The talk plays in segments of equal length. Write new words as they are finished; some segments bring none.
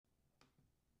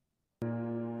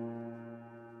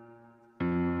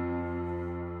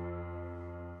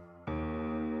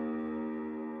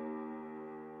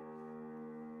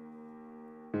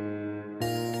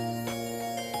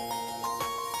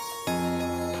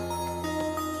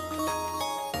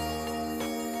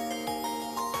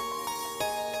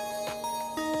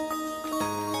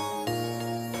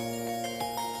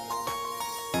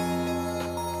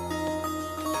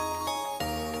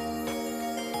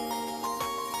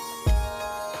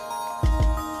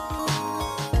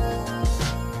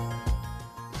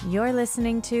You're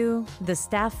listening to the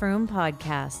Staff Room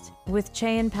Podcast with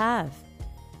Che and Pav.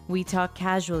 We talk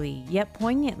casually yet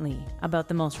poignantly about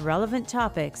the most relevant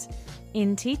topics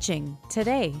in teaching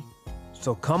today.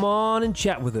 So come on and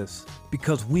chat with us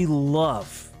because we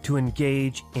love to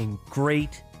engage in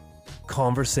great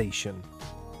conversation.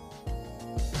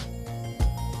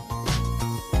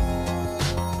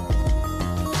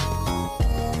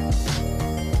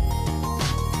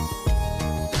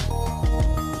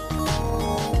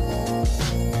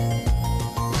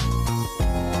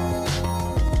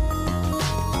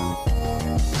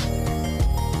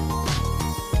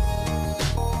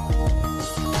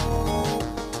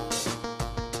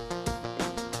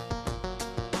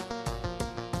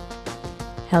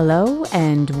 Hello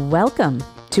and welcome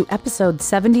to episode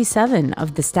 77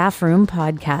 of the Staff Room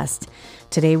Podcast.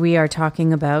 Today we are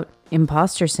talking about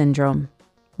imposter syndrome.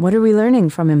 What are we learning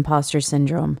from imposter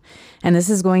syndrome? And this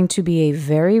is going to be a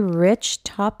very rich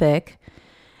topic.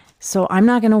 So I'm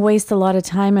not going to waste a lot of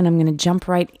time and I'm going to jump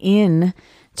right in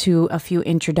to a few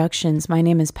introductions. My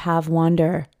name is Pav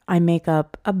Wander. I make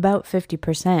up about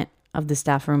 50% of the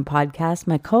Staff Room Podcast.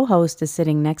 My co-host is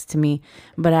sitting next to me,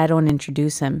 but I don't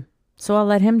introduce him. So I'll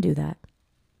let him do that.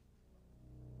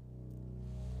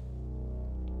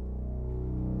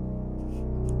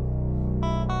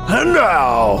 And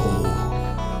now,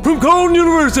 from Cone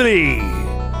University,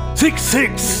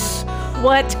 6'6".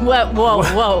 What?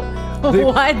 Whoa.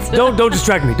 What? Don't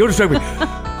distract me.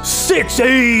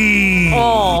 6'8".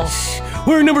 Oh.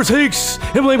 We're number 6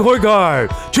 and blame point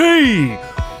guard, G,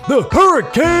 the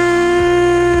Hurricane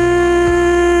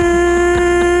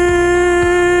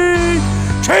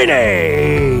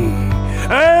Cheney.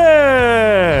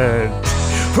 And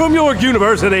from York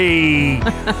University,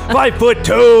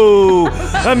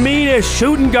 5'2", the meanest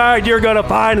shooting guard you're gonna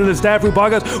find in the Staff Room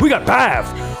Podcast. We got Pav,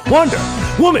 Wonder,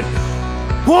 Woman,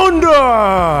 Wonder.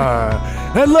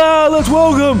 And now let's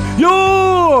welcome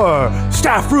your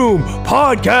Staff Room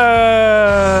Podcast.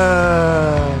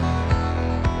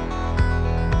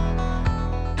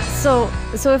 So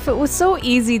if it was so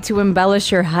easy to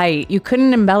embellish your height, you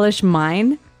couldn't embellish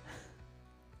mine?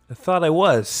 I thought I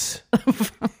was.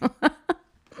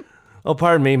 Oh,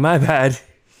 pardon me, my bad.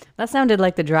 That sounded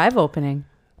like the drive opening.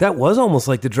 That was almost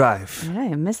like the drive. Yeah,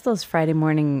 I miss those Friday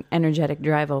morning energetic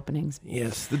drive openings.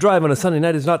 Yes, the drive on a Sunday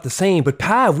night is not the same. But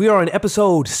Pav, we are on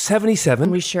episode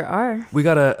 77. We sure are. We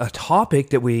got a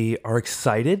topic that we are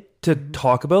excited to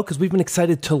talk about because we've been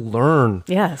excited to learn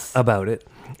about it.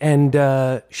 And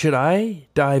should I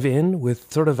dive in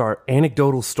with sort of our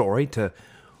anecdotal story to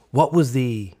what was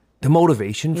the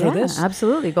motivation for this? Yeah,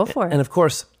 absolutely. Go for it. And of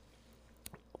course,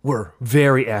 we're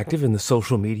very active in the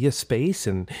social media space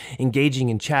and engaging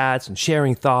in chats and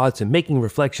sharing thoughts and making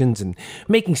reflections and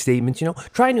making statements,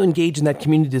 trying to engage in that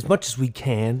community as much as we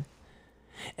can.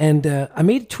 And I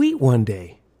made a tweet one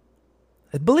day.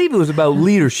 I believe it was about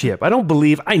leadership. I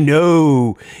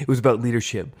know it was about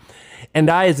leadership. And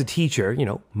I, as a teacher,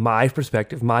 my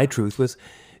perspective, my truth was,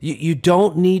 you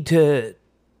don't need to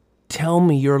tell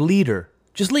me you're a leader.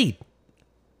 Just lead.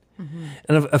 Mm-hmm.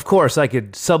 And of course, I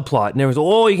could subplot. And there was,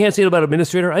 you can't say it about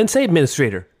administrator. I didn't say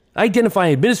administrator. I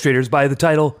identify administrators by the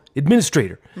title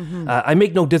administrator. Mm-hmm. I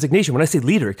make no designation. When I say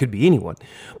leader, it could be anyone.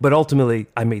 But ultimately,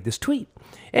 I made this tweet.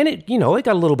 And it got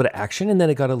a little bit of action, and then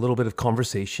it got a little bit of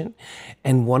conversation.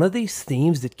 And one of these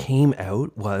themes that came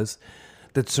out was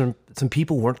that some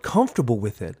people weren't comfortable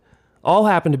with it. All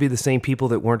happened to be the same people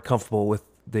that weren't comfortable with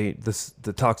the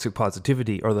toxic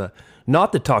positivity or the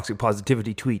toxic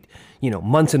positivity tweet,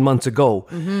 months and months ago,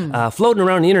 floating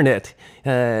around the internet.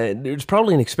 There's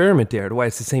probably an experiment there to why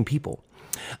it's the same people.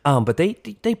 But they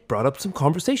brought up some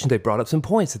conversations. They brought up some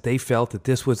points that they felt that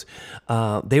this was,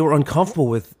 they were uncomfortable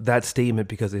with that statement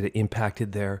because it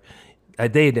impacted they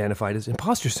identified as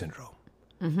imposter syndrome.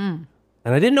 Mm-hmm. And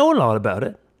I didn't know a lot about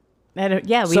it. We'd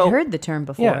heard the term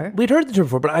before. Yeah, we'd heard the term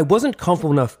before, but I wasn't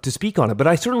comfortable enough to speak on it. But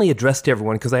I certainly addressed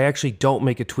everyone because I actually don't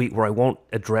make a tweet where I won't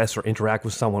address or interact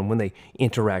with someone when they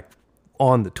interact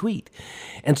on the tweet.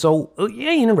 And so, I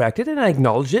interacted and I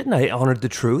acknowledged it and I honored the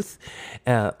truth.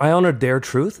 I honored their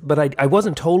truth, but I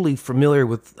wasn't totally familiar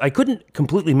with, I couldn't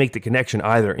completely make the connection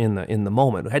either in the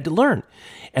moment. I had to learn.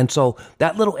 And so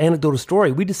that little anecdotal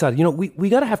story, we decided, we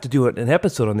got to have to do an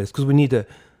episode on this because we need to,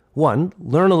 one,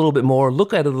 learn a little bit more,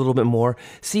 look at it a little bit more,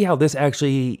 see how this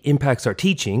actually impacts our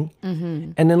teaching,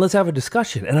 and then let's have a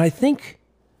discussion. And I think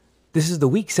this is the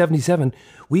week 77.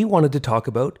 We wanted to talk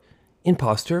about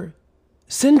imposter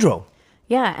syndrome.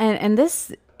 Yeah, and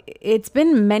this, it's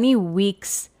been many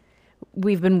weeks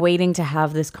we've been waiting to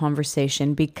have this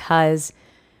conversation because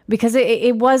Because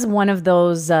it was one of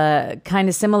those kind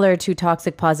of similar to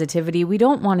toxic positivity. We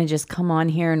don't want to just come on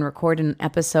here and record an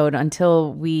episode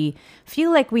until we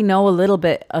feel like we know a little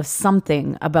bit of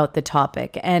something about the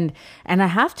topic. And I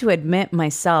have to admit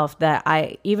myself that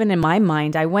even in my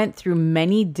mind, I went through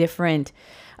many different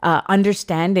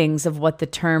understandings of what the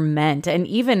term meant. And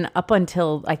even up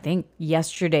until I think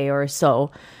yesterday or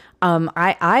so,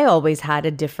 I always had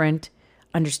a different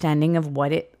understanding of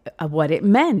what it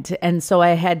meant. And so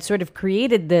I had sort of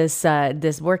created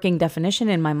this working definition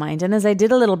in my mind. And as I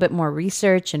did a little bit more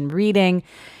research and reading,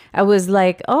 I was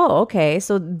like, oh, okay,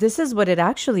 so this is what it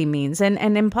actually means.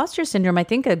 And imposter syndrome, I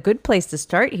think a good place to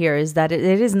start here is that it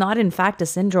is not in fact a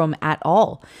syndrome at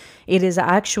all. It is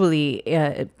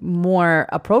actually more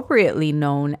appropriately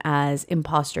known as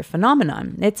imposter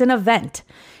phenomenon. It's an event.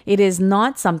 It is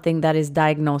not something that is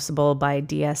diagnosable by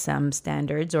DSM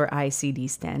standards or ICD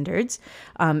standards.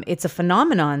 It's a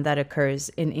phenomenon that occurs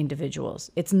in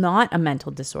individuals. It's not a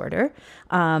mental disorder,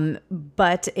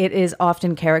 but it is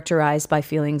often characterized by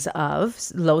feelings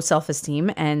of low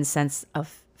self-esteem and sense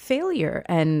of failure,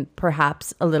 and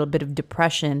perhaps a little bit of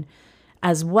depression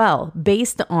as well,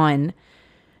 based on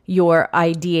your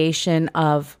ideation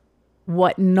of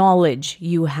what knowledge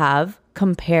you have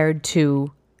compared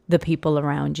to the people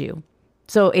around you.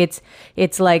 So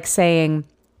it's like saying,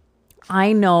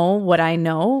 I know what I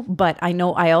know, but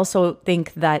I also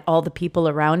think that all the people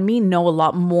around me know a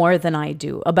lot more than I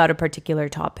do about a particular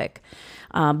topic.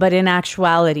 But in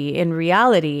actuality, in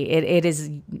reality, it is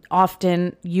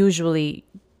often, usually,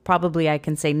 probably I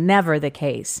can say never the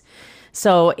case.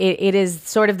 So it is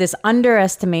sort of this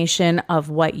underestimation of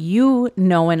what you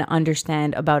know and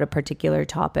understand about a particular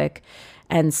topic.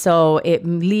 And so it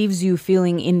leaves you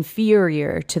feeling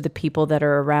inferior to the people that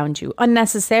are around you,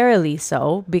 unnecessarily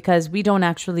so, because we don't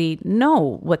actually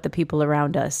know what the people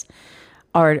around us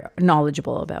are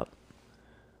knowledgeable about.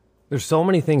 There's so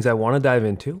many things I want to dive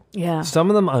into. Yeah. Some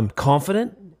of them I'm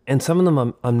confident, and some of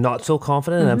them I'm not so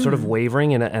confident, and I'm sort of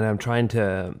wavering, and I'm trying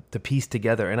to piece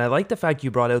together. And I like the fact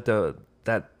you brought out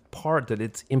that part that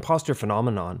it's imposter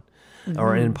phenomenon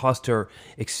or an imposter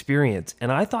experience.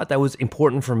 And I thought that was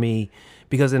important for me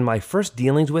because in my first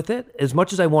dealings with it, as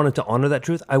much as I wanted to honor that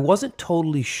truth, I wasn't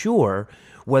totally sure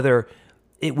whether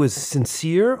it was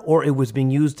sincere or it was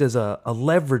being used as a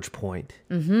leverage point.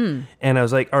 And I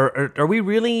was like, do we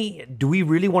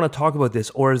really want to talk about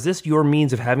this? Or is this your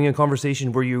means of having a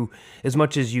conversation where you, as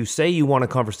much as you say you want a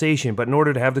conversation, but in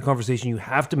order to have the conversation, you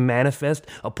have to manifest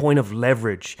a point of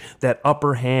leverage, that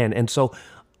upper hand. And so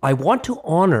I want to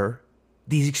honor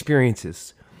these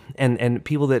experiences and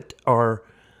people that are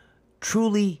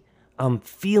truly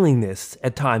feeling this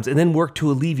at times, and then work to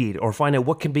alleviate it or find out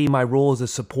what can be my role as a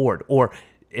support, or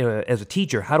as a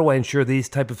teacher, how do I ensure these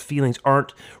type of feelings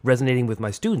aren't resonating with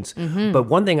my students? But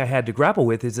one thing I had to grapple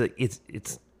with is that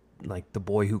it's like the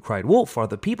boy who cried wolf. Are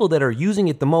the people that are using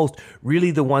it the most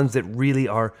really the ones that really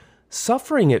are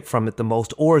suffering it from it the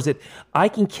most? Or is it, I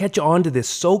can catch on to this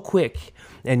so quick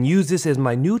and use this as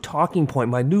my new talking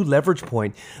point, my new leverage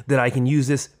point, that I can use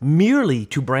this merely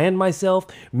to brand myself,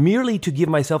 merely to give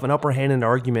myself an upper hand in an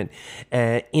argument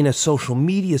in a social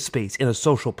media space, in a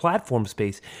social platform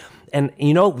space. And,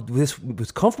 this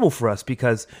was comfortable for us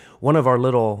because one of our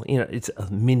little, it's a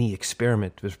mini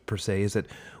experiment per se, is that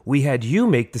we had you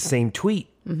make the same tweet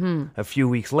a few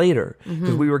weeks later,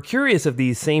 because we were curious if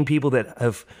these same people that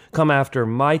have come after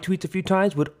my tweets a few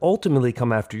times would ultimately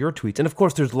come after your tweets. And of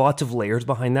course, there's lots of layers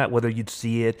behind that, whether you'd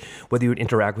see it, whether you would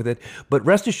interact with it. But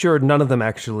rest assured, none of them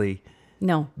actually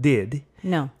did.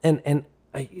 No. And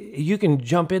you can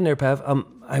jump in there, Pav.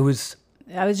 I was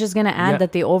just going to add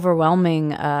that the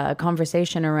overwhelming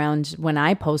conversation around when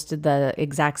I posted the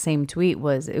exact same tweet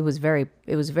was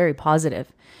very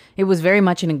positive. It was very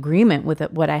much in agreement with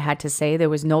what I had to say. There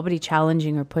was nobody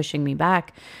challenging or pushing me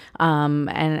back. And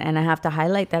I have to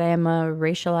highlight that I am a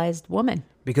racialized woman.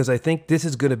 Because I think this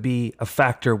is going to be a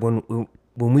factor when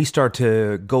we start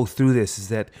to go through this, is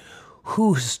that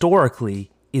who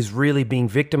historically is really being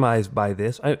victimized by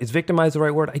this. Is victimized the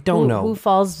right word? I don't know. Who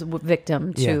falls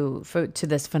victim to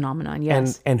this phenomenon,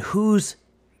 yes. And who's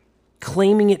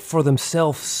claiming it for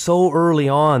themselves so early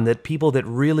on that people that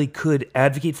really could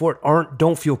advocate for it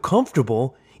don't feel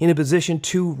comfortable in a position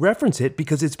to reference it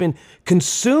because it's been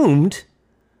consumed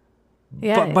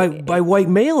by white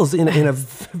males in a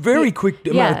very quick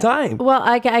amount of time. Well,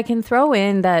 I can throw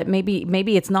in that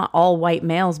maybe it's not all white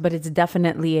males, but it's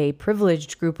definitely a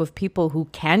privileged group of people who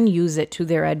can use it to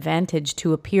their advantage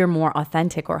to appear more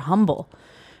authentic or humble,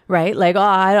 right? Like, oh,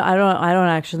 I don't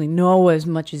actually know as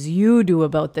much as you do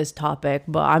about this topic,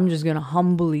 but I'm just going to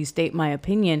humbly state my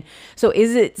opinion. So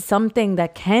is it something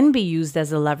that can be used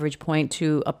as a leverage point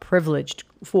to a privileged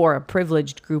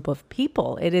group of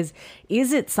people? Is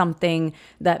it something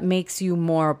that makes you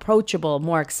more approachable,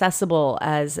 more accessible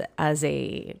as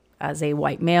a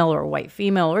white male or white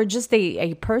female, or just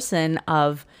a person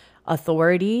of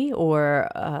authority or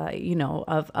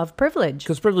of privilege?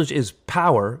 Because privilege is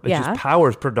power. It's just power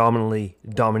is predominantly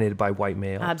dominated by white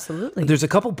male. Absolutely. There's a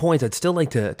couple points I'd still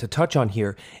like to touch on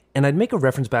here, and I'd make a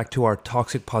reference back to our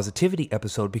toxic positivity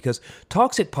episode, because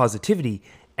toxic positivity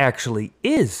actually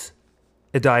is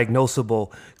a diagnosable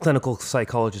clinical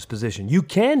psychologist position. You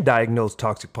can diagnose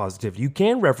toxic positivity. You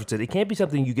can reference it. It can't be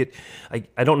something you get,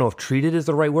 I don't know if treated is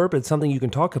the right word, but it's something you can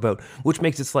talk about, which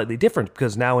makes it slightly different,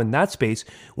 because now in that space,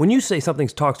 when you say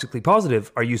something's toxically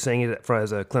positive, are you saying it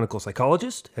as a clinical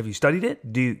psychologist? Have you studied it?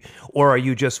 Or are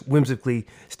you just whimsically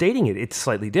stating it? It's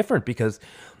slightly different, because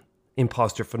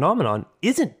imposter phenomenon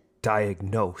isn't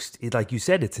diagnosed. Like you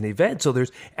said, it's an event. So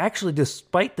there's actually,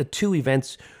 despite the two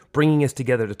events bringing us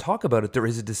together to talk about it, there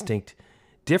is a distinct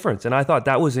difference. And I thought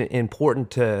that was important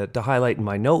to highlight in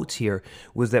my notes here,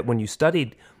 was that when you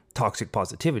studied toxic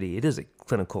positivity, it is a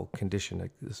clinical condition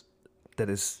that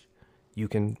is you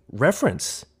can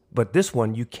reference, but this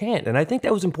one you can't. And I think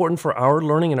that was important for our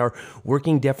learning and our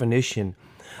working definition,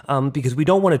 because we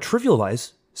don't want to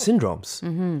trivialize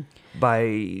syndromes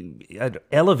by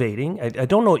elevating. I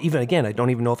don't know, even again, I don't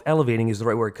even know if elevating is the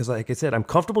right word, because like I said, I'm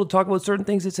comfortable to talk about certain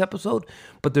things this episode,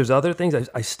 but there's other things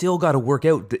I still got to work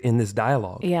out in this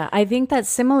dialogue. Yeah, I think that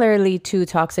similarly to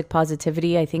toxic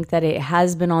positivity, I think that it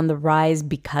has been on the rise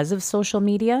because of social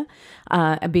media,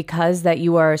 because that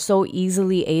you are so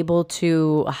easily able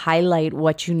to highlight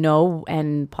what you know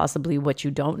and possibly what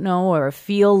you don't know, or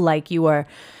feel like you are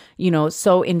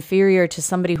so inferior to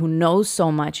somebody who knows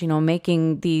so much,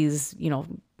 making these,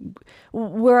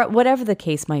 whatever the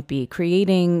case might be,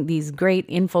 creating these great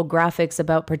infographics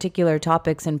about particular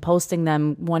topics and posting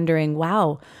them, wondering,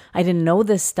 wow, I didn't know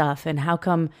this stuff. And how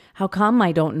come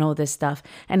I don't know this stuff?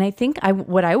 And I think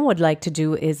what I would like to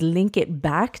do is link it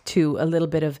back to a little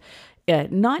bit of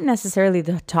not necessarily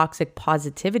the toxic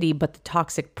positivity, but the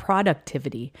toxic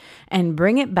productivity, and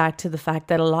bring it back to the fact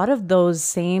that a lot of those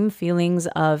same feelings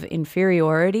of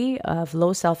inferiority, of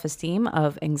low self-esteem,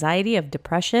 of anxiety, of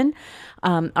depression,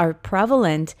 are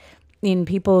prevalent in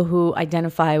people who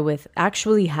identify with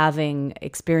actually having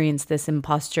experienced this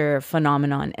imposter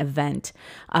phenomenon event.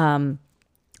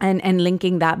 And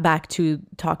linking that back to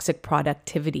toxic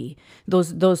productivity.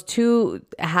 Those two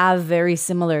have very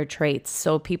similar traits.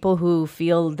 So people who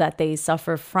feel that they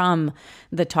suffer from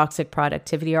the toxic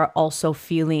productivity are also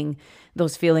feeling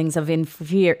those feelings of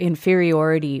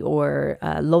inferiority or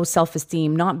low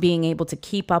self-esteem, not being able to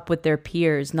keep up with their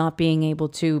peers, not being able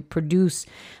to produce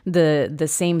the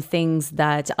same things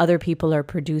that other people are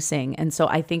producing. And so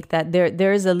I think that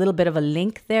there is a little bit of a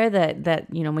link there that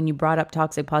when you brought up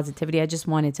toxic positivity, I just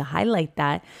wanted to highlight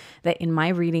that in my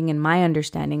reading and my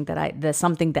understanding, that's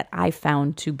something that I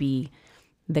found to be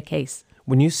the case.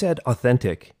 When you said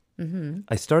authentic,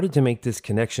 I started to make this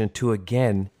connection to,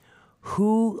 again,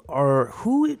 who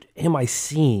am I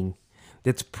seeing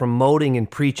that's promoting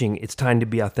and preaching it's time to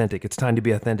be authentic, it's time to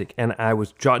be authentic? And I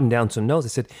was jotting down some notes. I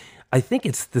said, I think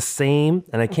it's the same,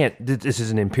 and this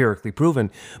isn't empirically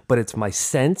proven, but it's my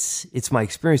sense, it's my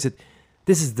experience that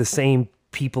this is the same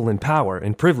people in power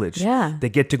and privilege that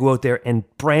get to go out there and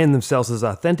brand themselves as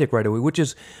authentic right away, which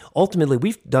is ultimately,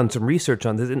 we've done some research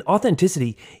on this, and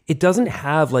authenticity, it doesn't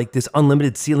have like this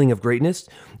unlimited ceiling of greatness.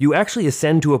 You actually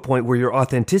ascend to a point where your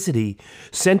authenticity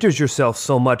centers yourself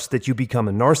so much that you become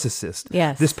a narcissist.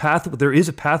 Yes. There is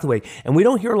a pathway, and we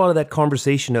don't hear a lot of that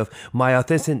conversation of my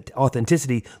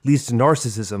authenticity leads to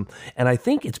narcissism. And I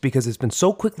think it's because it's been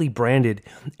so quickly branded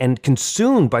and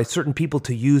consumed by certain people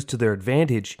to use to their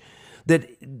advantage that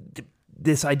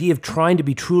this idea of trying to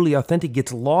be truly authentic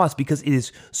gets lost, because it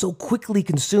is so quickly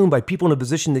consumed by people in a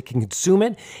position that can consume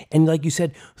it. And like you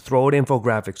said, throw out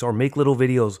infographics or make little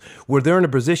videos where they're in a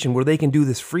position where they can do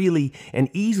this freely and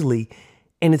easily.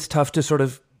 And it's tough to sort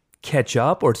of catch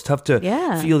up, or it's tough to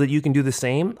feel that you can do the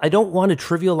same. I don't want to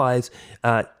trivialize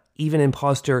even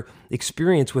imposter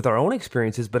experience with our own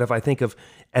experiences, but if I think of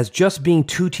as just being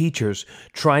two teachers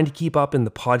trying to keep up in the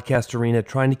podcast arena,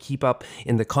 trying to keep up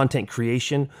in the content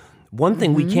creation, one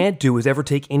thing we can't do is ever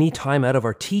take any time out of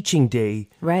our teaching day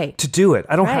to do it.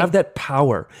 I don't have that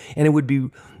power.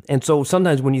 And so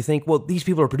sometimes when you think, well, these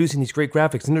people are producing these great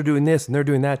graphics and they're doing this and they're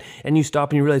doing that, and you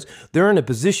stop and you realize they're in a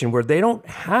position where they don't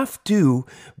have to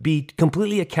be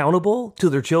completely accountable to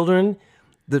their children.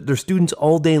 they're students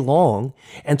all day long.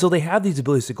 And so they have these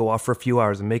abilities to go off for a few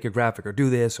hours and make a graphic or do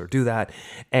this or do that.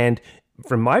 And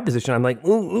from my position, I'm like,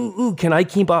 ooh, can I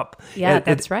keep up? Yeah,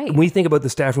 that's right. When we think about the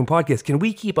Staff Room podcast, can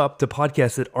we keep up to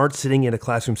podcasts that aren't sitting in a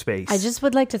classroom space? I just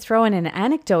would like to throw in an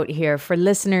anecdote here for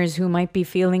listeners who might be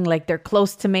feeling like they're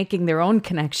close to making their own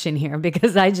connection here,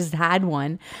 because I just had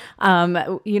one.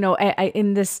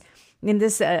 In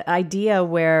this idea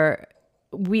where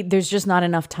there's just not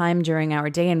enough time during our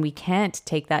day, and we can't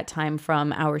take that time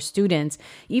from our students.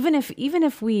 Even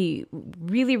if we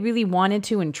really, really wanted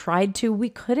to and tried to, we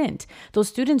couldn't. Those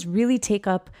students really take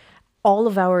up all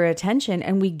of our attention,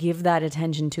 and we give that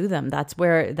attention to them. That's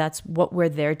what we're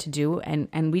there to do,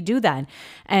 and we do that.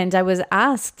 And I was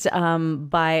asked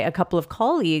by a couple of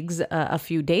colleagues a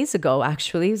few days ago,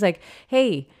 actually. He was like,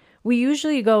 hey, we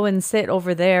usually go and sit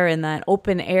over there in that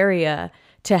open area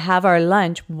to have our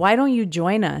lunch. Why don't you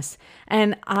join us?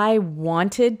 And I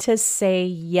wanted to say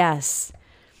yes,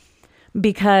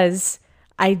 because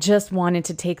I just wanted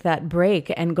to take that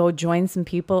break and go join some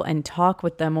people and talk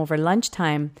with them over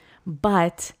lunchtime.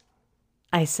 But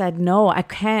I said, no, I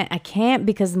can't,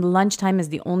 because lunchtime is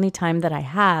the only time that I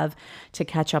have to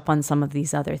catch up on some of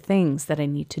these other things that I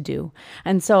need to do.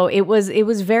 And so it was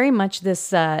very much this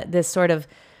sort of,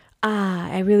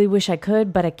 I really wish I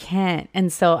could, but I can't.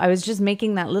 And so I was just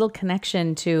making that little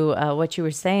connection to what you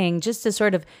were saying, just to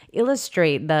sort of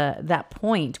illustrate that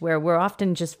point where we're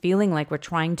often just feeling like we're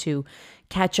trying to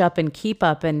catch up and keep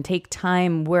up and take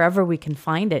time wherever we can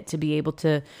find it to be able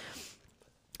to,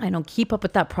 keep up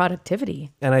with that productivity.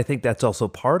 And I think that's also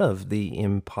part of the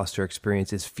imposter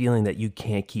experience, is feeling that you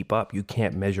can't keep up, you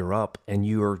can't measure up, and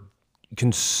you're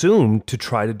consumed to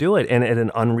try to do it, and at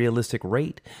an unrealistic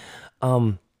rate.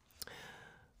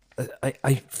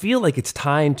 I feel like it's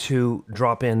time to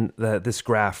drop in this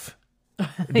graph.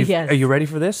 Yes. Are you ready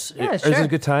for this? Yeah, Is sure. this a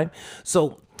good time?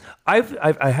 So I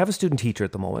have a student teacher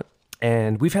at the moment,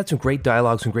 and we've had some great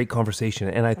dialogue, some great conversation.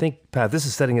 And I think, Pat, this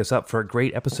is setting us up for a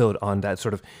great episode on that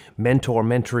sort of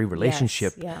mentor-mentee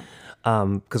relationship. Yes, yeah.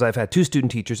 Because I've had two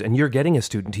student teachers, and you're getting a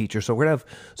student teacher, so we're going to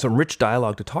have some rich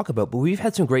dialogue to talk about. But we've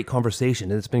had some great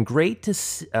conversation, and it's been great to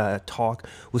talk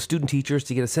with student teachers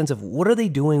to get a sense of what are they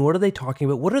doing, what are they talking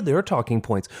about, what are their talking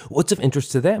points, what's of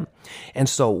interest to them. And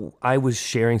so I was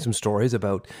sharing some stories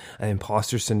about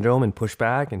imposter syndrome and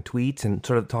pushback and tweets and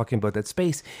sort of talking about that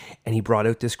space, and he brought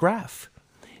out this graph.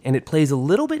 And it plays a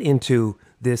little bit into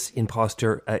this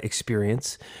imposter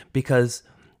experience, because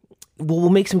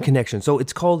we'll make some connections. So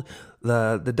it's called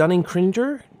the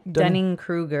Dunning-Kruger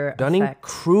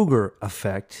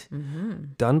effect,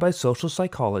 done by social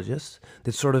psychologists,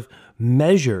 that sort of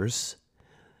measures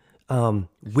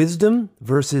wisdom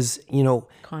versus,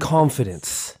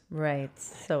 confidence. Right.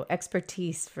 So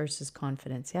expertise versus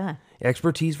confidence. Yeah.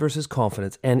 Expertise versus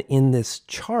confidence. And in this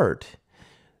chart,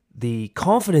 the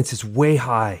confidence is way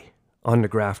high on the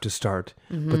graph to start,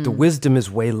 but the wisdom is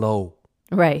way low.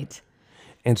 Right.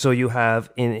 And so you have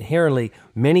inherently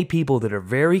many people that are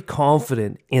very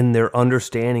confident in their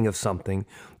understanding of something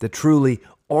that truly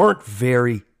aren't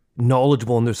very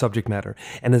knowledgeable in their subject matter.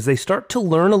 And as they start to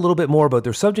learn a little bit more about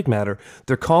their subject matter,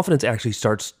 their confidence actually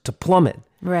starts to plummet.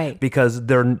 Right. Because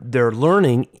their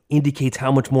learning indicates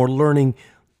how much more learning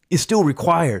is still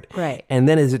required. Right. And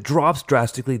then as it drops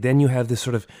drastically, then you have this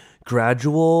sort of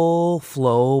gradual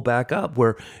flow back up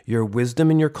where your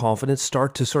wisdom and your confidence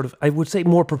start to sort of, I would say,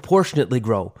 more proportionately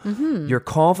grow. Your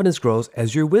confidence grows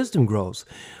as your wisdom grows.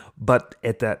 But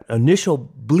at that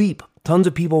initial bleep, tons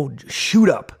of people shoot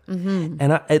up.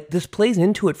 And this plays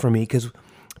into it for me because,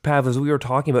 Pav, as we were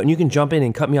talking about, and you can jump in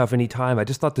and cut me off any time. I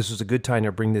just thought this was a good time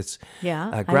to bring this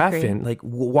graph in. Like,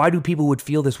 why do people would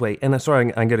feel this way? And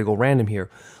sorry, I'm going to go random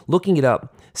here. Looking it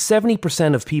up,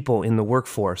 70% of people in the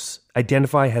workforce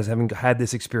identify as having had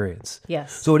this experience.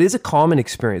 Yes. So it is a common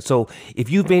experience. So if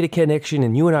you've made a connection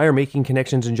and you and I are making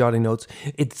connections and jotting notes,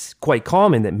 it's quite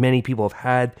common that many people have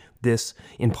had this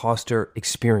imposter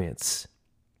experience.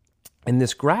 And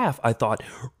this graph, I thought,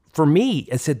 for me,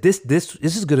 I said, this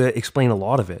is going to explain a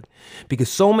lot of it, because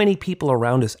so many people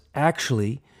around us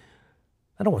actually,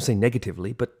 I don't want to say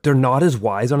negatively, but they're not as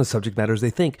wise on a subject matter as they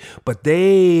think. But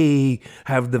they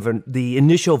have the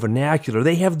initial vernacular.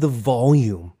 They have the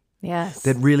volume. Yes.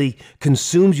 That really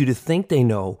consumes you to think they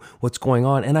know what's going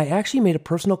on. And I actually made a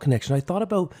personal connection. I thought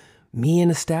about me in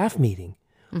a staff meeting.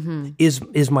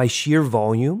 Is my sheer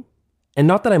volume, and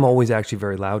not that I'm always actually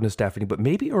very loud in a staff meeting, but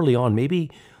maybe early on,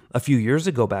 maybe a few years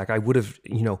ago back, I would have,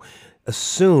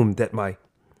 assumed that my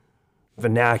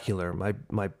vernacular,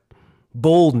 my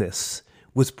boldness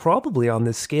was probably on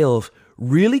this scale of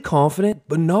really confident,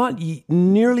 but not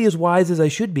nearly as wise as I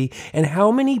should be. And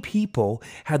how many people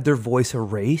had their voice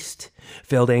erased,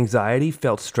 felt anxiety,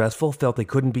 felt stressful, felt they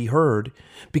couldn't be heard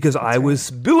because I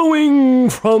was billowing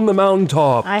from the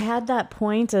mountaintop. I had that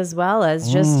point as well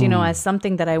as just, as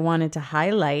something that I wanted to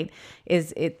highlight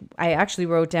I actually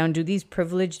wrote down, do these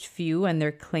privileged few and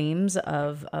their claims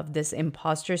of this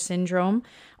imposter syndrome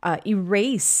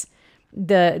erase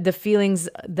the feelings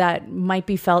that might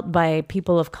be felt by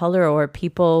people of color or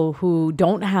people who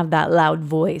don't have that loud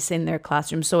voice in their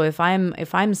classroom. So if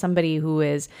I'm somebody who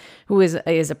is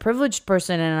a privileged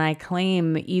person and I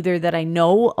claim either that I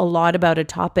know a lot about a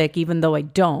topic even though I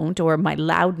don't, or my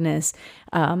loudness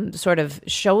sort of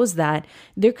shows that,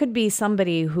 there could be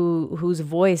somebody whose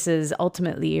voice is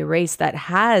ultimately erased that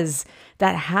has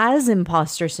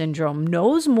imposter syndrome,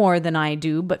 knows more than I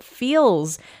do, but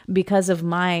feels because of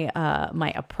my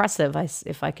oppressive,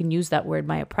 if I can use that word,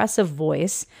 my oppressive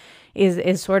voice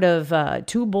is sort of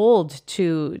too bold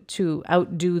to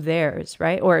outdo theirs,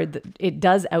 right? Or it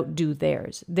does outdo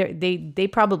theirs. They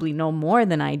probably know more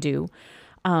than I do,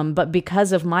 but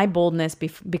because of my boldness,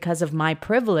 because of my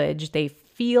privilege, they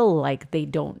feel like they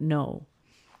don't know.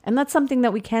 And that's something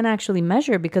that we can't actually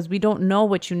measure because we don't know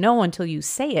what you know until you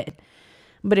say it.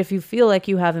 But if you feel like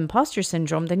you have imposter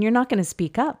syndrome, then you're not going to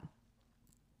speak up.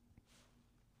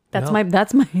 That's my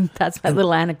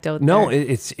little anecdote. No, there.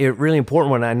 it's a really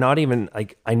important one. I'm not even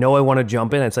like, I know I want to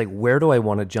jump in. It's like, where do I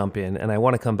want to jump in? And I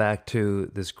want to come back to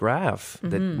this graph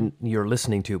that you're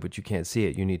listening to, but you can't see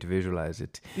it. You need to visualize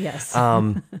it. Yes.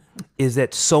 Is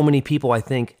that so many people, I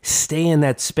think, stay in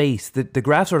that space. The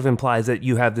graph sort of implies that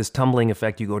you have this tumbling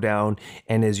effect. You go down,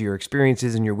 and as your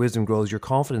experiences and your wisdom grows, your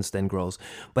confidence then grows.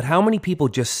 But how many people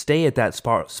just stay at that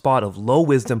spot of low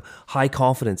wisdom, high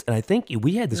confidence? And I think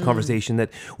we had this conversation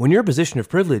that when you're in a position of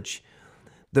privilege,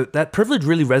 that privilege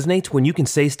really resonates when you can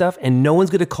say stuff and no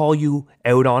one's going to call you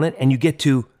out on it. And you get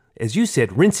to, as you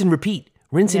said, rinse and repeat,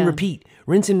 rinse and repeat,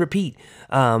 rinse and repeat.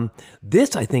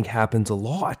 This, I think, happens a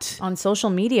lot. On social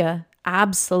media,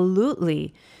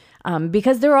 absolutely.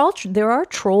 Because there are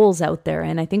trolls out there.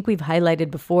 And I think we've highlighted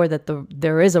before that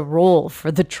there is a role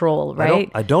for the troll,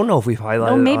 right? I don't know if we've highlighted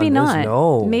No, maybe on not. This.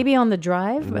 No. Maybe on the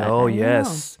drive. No,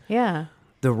 yes. Know. Yeah.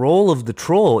 The role of the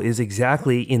troll is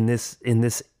exactly in this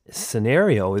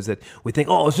scenario is that we think,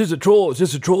 oh, it's just a troll, it's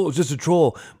just a troll, it's just a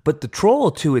troll. But the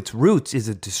troll to its roots is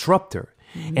a disruptor.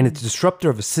 And it's a disruptor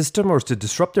of a system, or it's a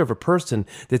disruptor of a person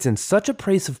that's in such a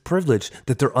place of privilege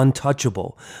that they're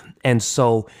untouchable. And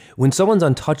so when someone's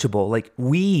untouchable, like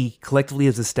we collectively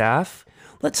as a staff,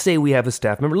 let's say we have a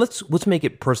staff member. Let's make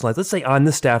it personalized. Let's say I'm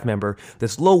the staff member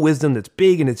that's low wisdom, that's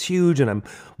big and it's huge, and I'm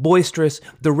boisterous.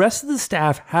 The rest of the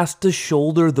staff has to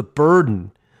shoulder the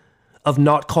burden of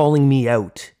not calling me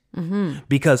out.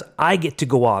 Because I get to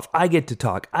go off, I get to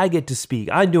talk, I get to speak,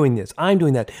 I'm doing this, I'm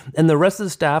doing that. And the rest of the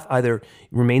staff either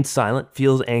remains silent,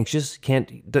 feels anxious,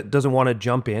 doesn't want to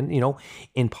jump in,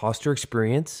 imposter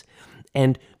experience.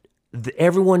 And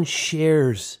everyone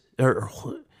shares or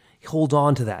hold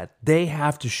on to that. They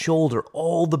have to shoulder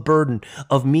all the burden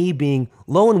of me being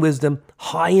low in wisdom,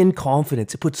 high in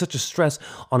confidence. It puts such a stress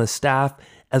on a staff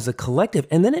as a collective.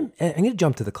 And then I'm going to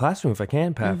jump to the classroom if I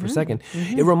can, Pat, for a second.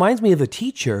 It reminds me of a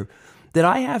teacher that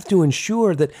I have to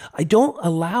ensure that I don't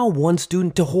allow one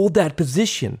student to hold that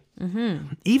position.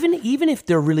 Even if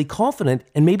they're really confident,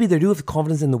 and maybe they do have the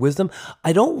confidence and the wisdom,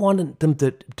 I don't want them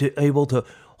to able to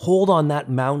hold on that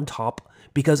mountaintop,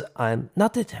 because I'm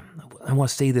not that I want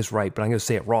to say this right, but I'm going to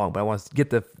say it wrong, but I want to get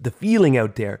the feeling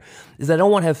out there, is that I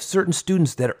don't want to have certain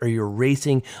students that are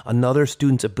erasing another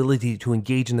student's ability to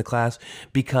engage in the class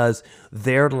because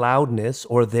their loudness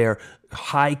or their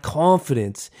high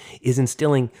confidence is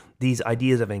instilling these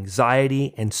ideas of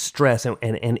anxiety and stress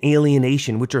and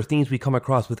alienation, which are themes we come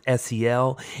across with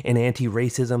SEL and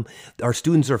anti-racism. Our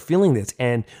students are feeling this,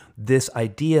 and this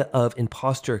idea of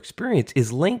imposter experience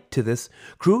is linked to this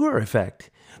Kruger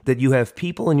effect, that you have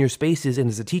people in your spaces, and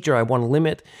as a teacher, I want to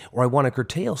limit or I want to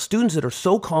curtail students that are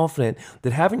so confident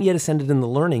that haven't yet ascended in the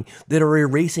learning, that are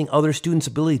erasing other students'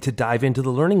 ability to dive into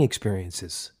the learning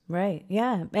experiences. Right.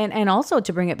 Yeah. And also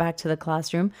to bring it back to the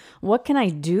classroom, what can I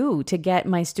do to get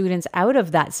my students out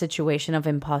of that situation of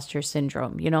imposter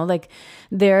syndrome? Like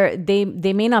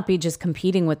they may not be just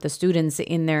competing with the students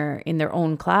in their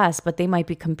own class, but they might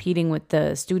be competing with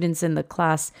the students in the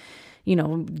class,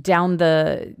 down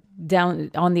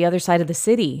on the other side of the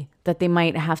city that they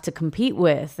might have to compete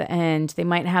with. And they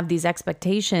might have these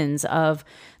expectations of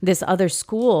this other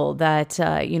school that,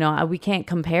 we can't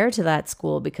compare to that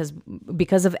school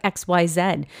because of X, Y,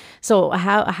 Z. So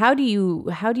how do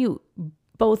you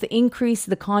both increase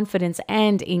the confidence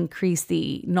and increase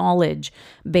the knowledge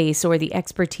base or the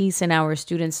expertise in our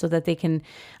students so that they can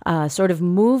sort of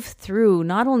move through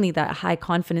not only that high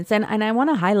confidence. And I want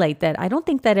to highlight that I don't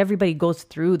think that everybody goes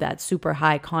through that super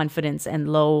high confidence and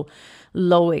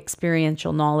low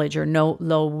experiential knowledge or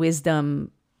low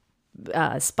wisdom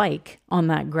spike on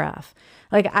that graph.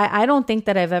 Like, I don't think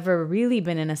that I've ever really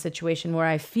been in a situation where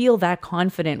I feel that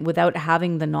confident without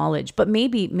having the knowledge, but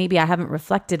maybe I haven't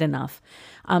reflected enough.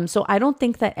 So I don't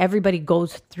think that everybody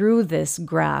goes through this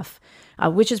graph,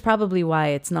 which is probably why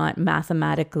it's not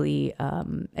mathematically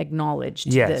acknowledged.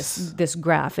 Yes. This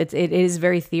graph. It is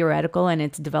very theoretical, and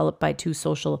it's developed by two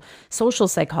social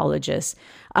psychologists.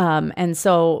 And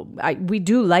so we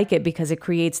do like it because it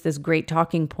creates this great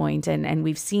talking point, and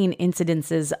we've seen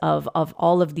incidences of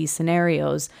all of these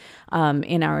scenarios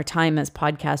in our time as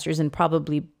podcasters, and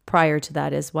probably prior to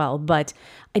that as well. But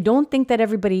I don't think that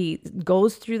everybody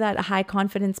goes through that high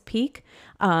confidence peak.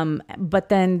 But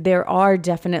then there are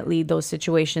definitely those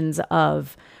situations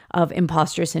of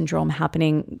imposter syndrome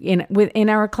happening within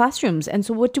our classrooms. And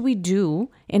so what do we do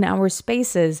in our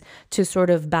spaces to sort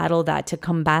of battle that, to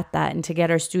combat that, and to get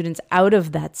our students out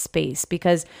of that space?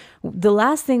 Because the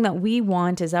last thing that we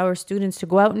want is our students to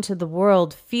go out into the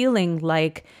world feeling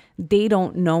like they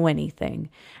don't know anything.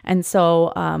 And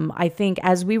so I think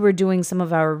as we were doing some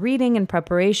of our reading and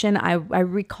preparation, I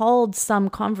recalled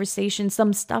some conversations,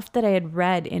 some stuff that I had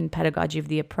read in Pedagogy of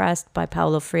the Oppressed by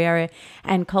Paulo Freire,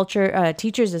 and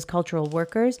Teachers as Cultural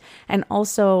Workers, and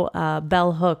also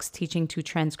Bell Hooks, Teaching to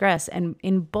Transgress. And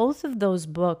in both of those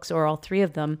books, or all three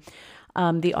of them,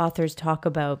 the authors talk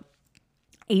about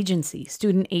agency,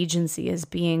 student agency, as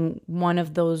being one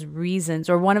of those reasons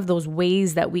or one of those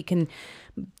ways that we can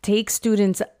take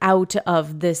students out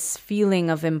of this feeling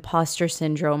of imposter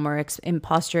syndrome or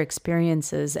imposter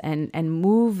experiences and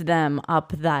move them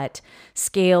up that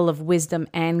scale of wisdom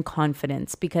and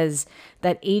confidence, because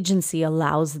that agency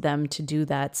allows them to do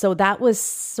that. So that was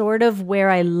sort of where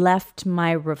I left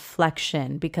my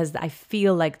reflection, because I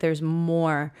feel like there's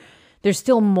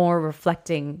still more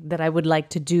reflecting that I would like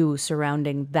to do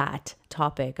surrounding that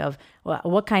topic of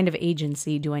what kind of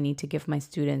agency do I need to give my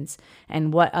students,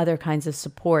 and what other kinds of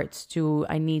supports do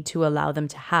I need to allow them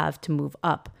to have to move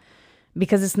up.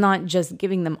 Because it's not just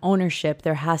giving them ownership.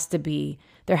 There has to be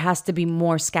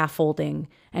more scaffolding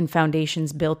and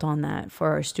foundations built on that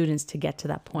for our students to get to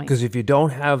that point. Because if you don't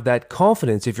have that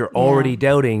confidence, if you're already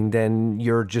doubting, then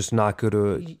you're just not going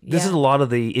to... This is a lot of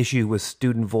the issue with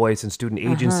student voice and student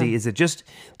agency, is it just...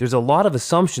 There's a lot of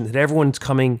assumption that everyone's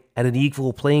coming at an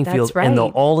equal playing field, and they'll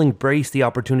all embrace the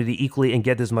opportunity equally and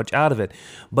get as much out of it.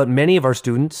 But many of our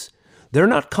students... They're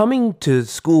not coming to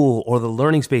school or the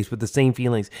learning space with the same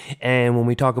feelings. And when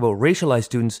we talk about racialized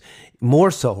students,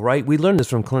 more so, right? We learned this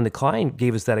from Clinda Klein,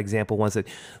 gave us that example once, that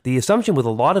the assumption with a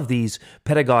lot of these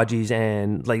pedagogies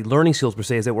and like learning skills per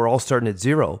se is that we're all starting at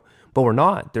zero, but we're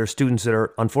not. There are students that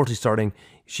are unfortunately starting,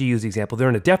 she used the example, they're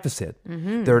in a deficit.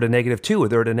 They're at a -2 or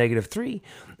they're at a -3.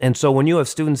 And so when you have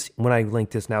students, when I link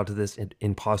this now to this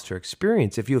imposter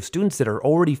experience, if you have students that are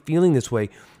already feeling this way,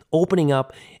 opening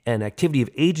up an activity of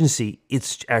agency,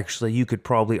 it's actually, you could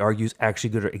probably argue, is actually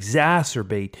going to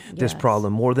exacerbate this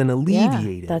problem more than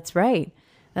alleviate it. That's right.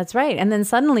 That's right. And then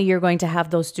suddenly you're going to have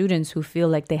those students who feel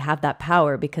like they have that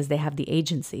power because they have the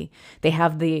agency. They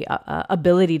have the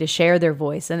ability to share their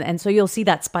voice. And so you'll see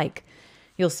that spike.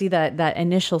 You'll see that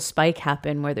initial spike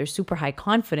happen where there's super high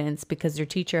confidence because their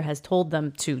teacher has told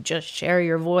them to just share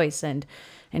your voice and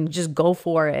just go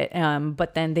for it.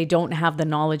 But then they don't have the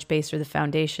knowledge base or the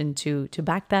foundation to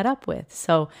back that up with.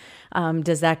 So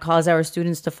does that cause our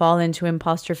students to fall into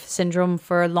imposter syndrome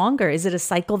for longer? Is it a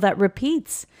cycle that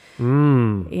repeats?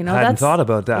 Hadn't thought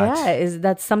about that. Yeah,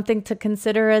 that's something to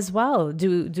consider as well.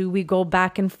 Do we go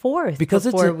back and forth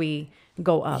before we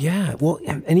go up? Yeah, well,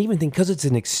 and even think, because it's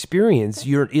an experience,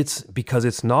 it's because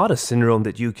it's not a syndrome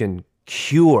that you can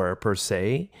cure per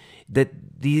se, that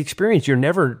the experience, you're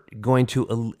never going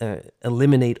to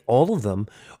eliminate all of them.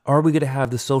 Are we going to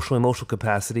have the social emotional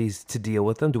capacities to deal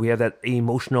with them? Do we have that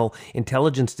emotional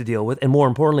intelligence to deal with? And more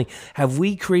importantly, have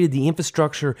we created the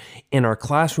infrastructure in our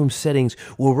classroom settings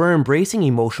where we're embracing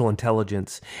emotional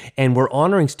intelligence and we're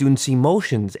honoring students'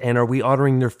 emotions, and are we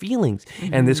honoring their feelings?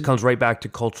 And this comes right back to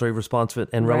culturally responsive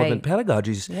and relevant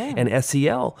pedagogies and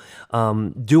SEL.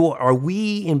 Are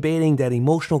we embedding that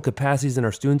emotional capacities in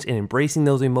our students and embracing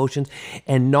those emotions emotions,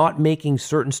 and not making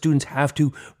certain students have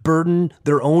to burden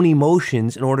their own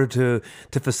emotions in order to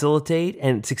facilitate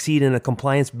and succeed in a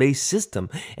compliance-based system.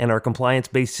 And our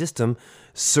compliance-based system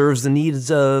serves the needs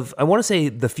of, I want to say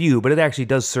the few, but it actually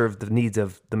does serve the needs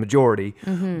of the majority.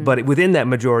 But within that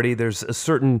majority, there's a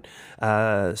certain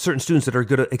students that are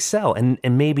going to excel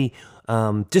and maybe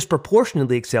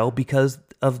disproportionately excel because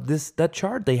of that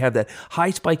chart. They have that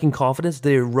high spike in confidence that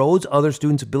erodes other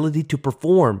students' ability to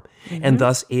perform, and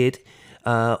thus it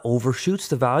overshoots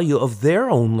the value of their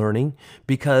own learning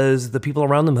because the people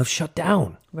around them have shut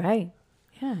down. Right.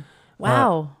 Yeah.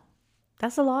 Wow.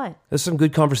 That's a lot. There's some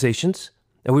good conversations.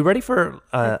 Are we ready for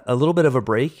a little bit of a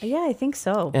break? Yeah, I think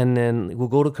so. And then we'll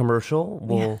go to commercial.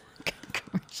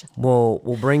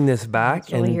 We'll bring this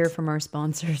back and hear from our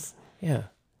sponsors.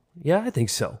 Yeah, I think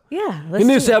so. Yeah. And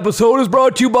this episode is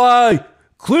brought to you by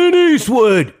Clint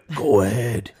Eastwood. Go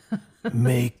ahead,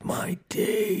 make my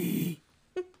day.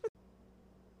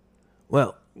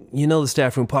 Well, you know the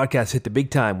Staff Room Podcast hit the big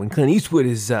time when Clint Eastwood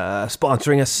is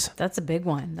sponsoring us. That's a big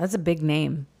one. That's a big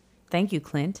name. Thank you,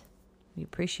 Clint. We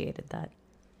appreciated that.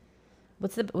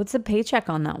 What's the paycheck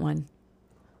on that one?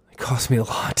 It cost me a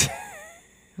lot.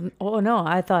 Oh, no.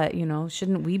 I thought,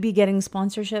 shouldn't we be getting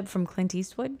sponsorship from Clint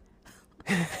Eastwood?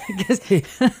 I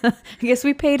guess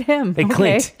we paid him. Hey,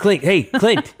 okay. Clint. Hey,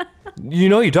 Clint. You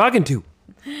know who you're talking to.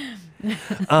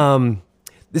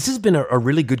 This has been a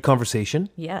really good conversation.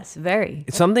 Yes, very.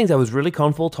 Some things I was really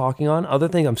comfortable talking on. Other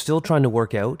things I'm still trying to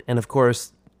work out. And of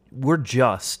course, we're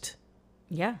just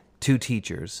two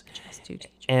teachers. Just two teachers.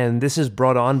 And this is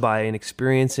brought on by an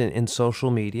experience in social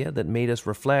media that made us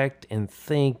reflect and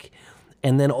think,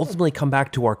 and then ultimately come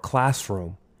back to our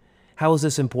classroom. How is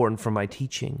this important for my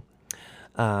teaching?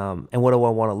 And what do I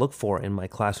want to look for in my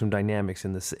classroom dynamics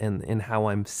and how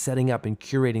I'm setting up and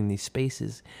curating these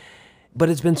spaces? But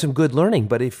it's been some good learning.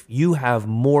 But if you have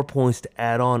more points to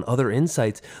add on, other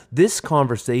insights, this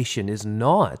conversation is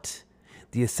not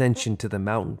the ascension to the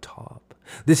mountaintop.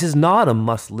 This is not a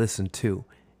must listen to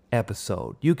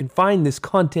episode. You can find this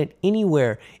content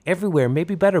anywhere, everywhere,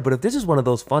 maybe better. But if this is one of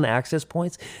those fun access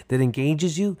points that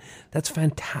engages you, that's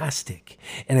fantastic.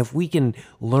 And if we can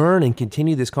learn and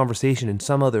continue this conversation in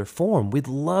some other form, we'd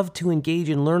love to engage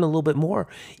and learn a little bit more.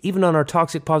 Even on our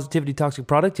toxic positivity, toxic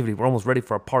productivity, we're almost ready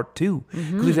for a part 2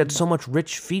 because we've had so much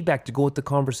rich feedback to go with the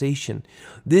conversation.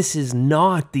 This is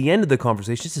not the end of the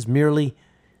conversation. This is merely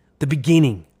the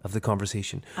beginning of the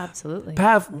conversation. Absolutely.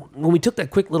 Pav, when we took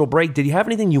that quick little break, did you have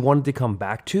anything you wanted to come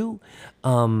back to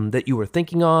that you were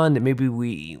thinking on that maybe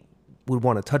we would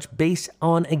want to touch base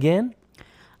on again?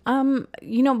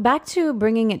 Back to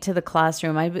bringing it to the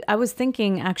classroom, I was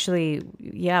thinking actually,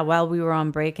 while we were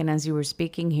on break and as you were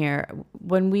speaking here,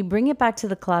 when we bring it back to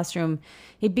the classroom,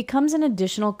 it becomes an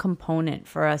additional component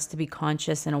for us to be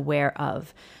conscious and aware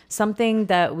of, something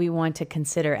that we want to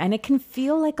consider. And it can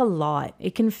feel like a lot.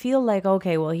 It can feel like,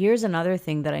 okay, well, here's another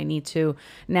thing that I need to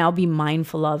now be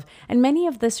mindful of. And many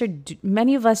of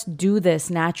us do this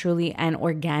naturally and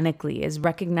organically, is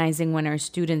recognizing when our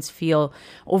students feel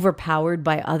overpowered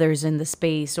by others in the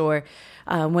space, or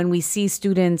when we see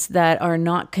students that are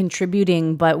not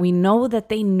contributing, but we know that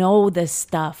they know this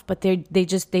stuff, but they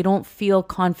don't feel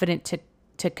confident to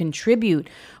contribute,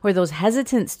 or those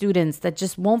hesitant students that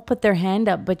just won't put their hand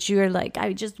up, but you're like,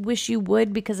 I just wish you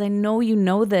would because I know you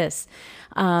know this.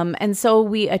 And so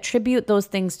we attribute those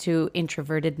things to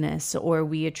introvertedness, or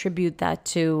we attribute that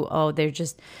to,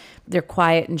 they're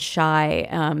quiet and shy.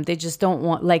 They just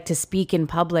don't like to speak in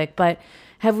public. But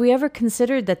have we ever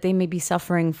considered that they may be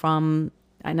suffering from,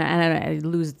 I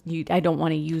don't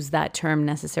want to use that term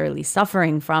necessarily,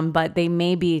 suffering from, but they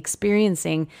may be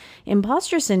experiencing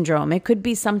imposter syndrome. It could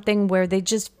be something where they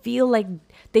just feel like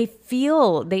they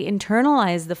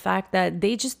internalize the fact that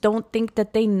they just don't think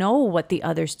that they know what the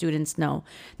other students know.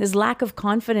 This lack of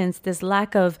confidence, this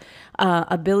lack of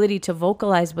ability to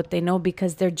vocalize what they know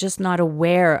because they're just not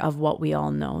aware of what we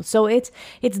all know. So it's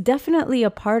definitely a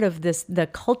part of the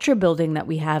culture building that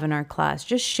we have in our class.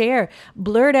 Just share,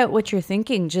 blurt out what you're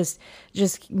thinking. Just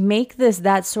make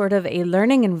that sort of a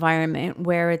learning environment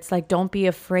where it's like, don't be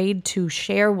afraid to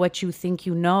share what you think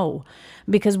you know,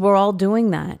 because we're all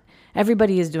doing that.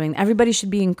 Everybody is doing that. Everybody should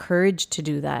be encouraged to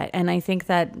do that. And I think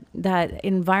that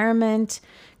environment,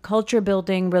 culture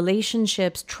building,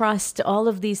 relationships, trust, all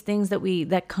of these things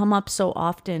that come up so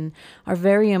often are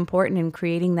very important in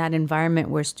creating that environment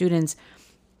where students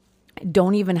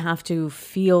don't even have to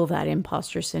feel that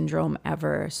imposter syndrome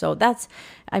ever. So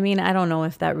I don't know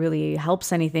if that really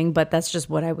helps anything, but that's just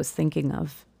what I was thinking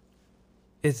of.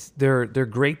 They're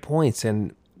great points,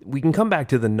 and we can come back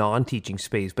to the non-teaching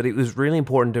space, but it was really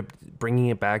important to bringing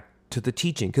it back the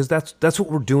teaching, because that's what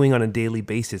we're doing on a daily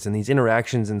basis. And these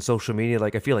interactions in social media,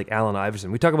 like I feel like Allen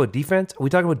Iverson, we talk about defense. We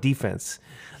talk about defense.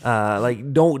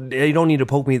 You don't need to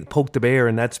poke the bear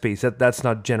in that space. That's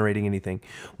not generating anything.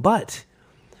 But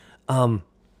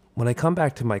when I come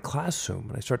back to my classroom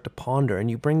and I start to ponder, and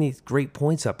you bring these great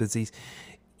points up, is these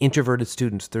introverted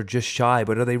students, they're just shy,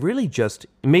 but are they really just,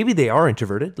 maybe they are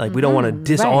introverted. Like we don't want to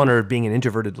dishonor being an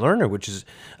introverted learner, which is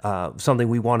something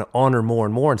we want to honor more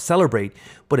and more and celebrate,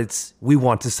 but we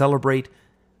want to celebrate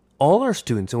all our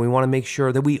students, and we want to make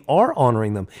sure that we are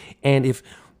honoring them. And if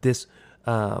this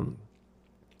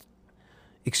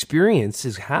experience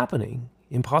is happening,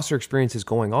 imposter experience is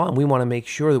going on, we want to make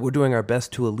sure that we're doing our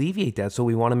best to alleviate that. So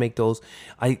we want to make those,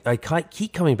 I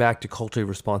keep coming back to culturally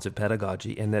responsive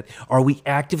pedagogy, and that are we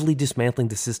actively dismantling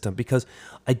the system? Because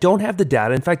I don't have the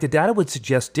data. In fact, the data would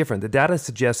suggest different. The data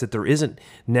suggests that there isn't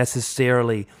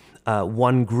necessarily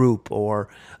one group or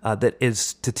that is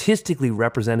statistically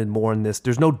represented more in this.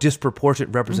 There's no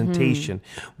disproportionate representation.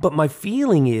 But my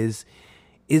feeling is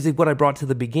it what I brought to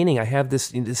the beginning. I have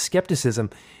this skepticism.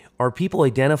 Are people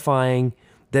identifying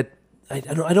that? I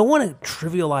don't want to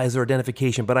trivialize their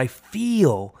identification, but I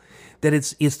feel that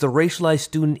it's the racialized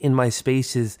student in my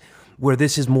spaces where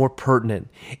this is more pertinent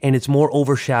and it's more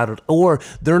overshadowed, or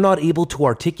they're not able to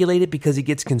articulate it because it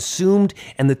gets consumed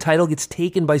and the title gets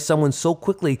taken by someone so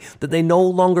quickly that they no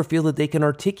longer feel that they can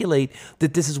articulate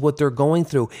that this is what they're going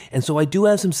through. And so I do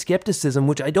have some skepticism,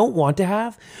 which I don't want to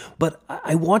have, but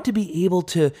I want to be able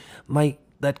to,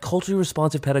 that culturally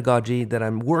responsive pedagogy that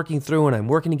I'm working through, and I'm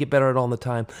working to get better at all the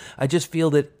time. I just feel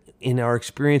that in our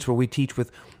experience where we teach with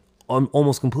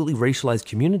almost completely racialized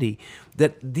community,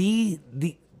 that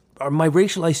my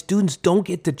racialized students don't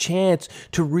get the chance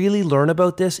to really learn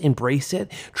about this, embrace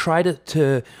it, try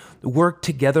to work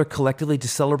together collectively to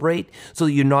celebrate, so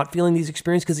that you're not feeling these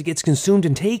experiences because it gets consumed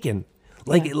and taken.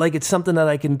 Like it's something that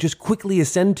I can just quickly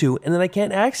ascend to, and then I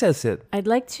can't access it. I'd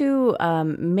like to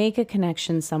make a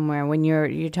connection somewhere when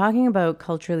you're talking about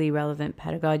culturally relevant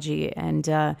pedagogy and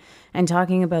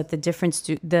talking about the different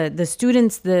the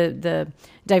students, the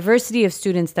diversity of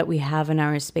students that we have in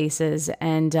our spaces.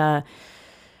 And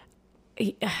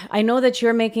I know that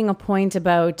you're making a point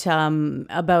about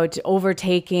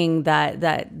overtaking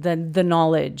the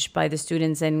knowledge by the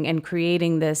students and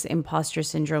creating this imposter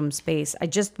syndrome space. I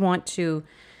just want to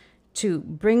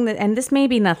bring and this may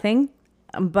be nothing,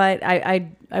 but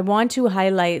I want to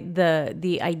highlight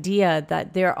the idea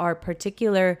that there are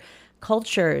particular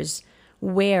cultures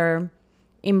where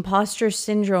imposter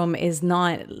syndrome is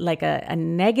not like a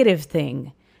negative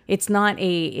thing. It's not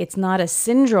a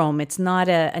syndrome. It's not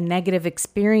a negative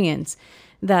experience,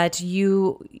 that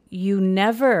you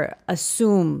never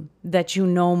assume that you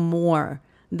know more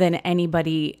than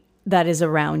anybody that is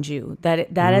around you.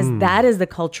 That is the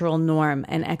cultural norm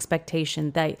and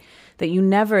expectation, that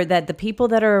the people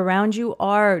that are around you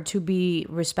are to be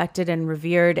respected and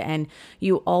revered, and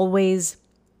you always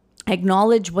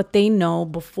acknowledge what they know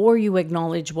before you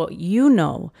acknowledge what you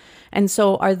know. And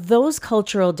so are those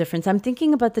cultural differences? I'm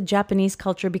thinking about the Japanese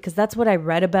culture because that's what I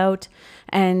read about,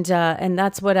 and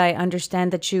that's what I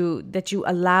understand, that you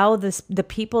allow the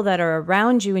people that are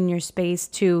around you in your space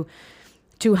to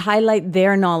highlight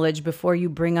their knowledge before you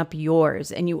bring up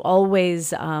yours, and you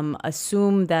always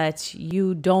assume that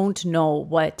you don't know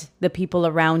what the people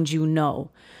around you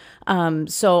know.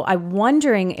 So I'm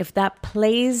wondering if that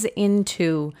plays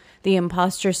into the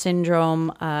imposter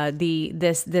syndrome,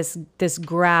 this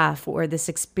graph or this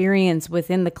experience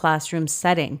within the classroom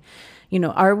setting.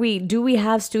 Do we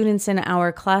have students in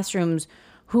our classrooms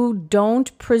who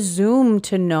don't presume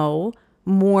to know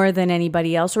more than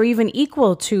anybody else, or even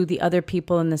equal to the other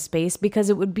people in the space,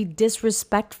 because it would be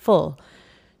disrespectful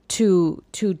to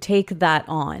take that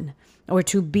on, or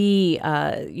to be,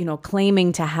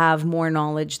 claiming to have more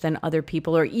knowledge than other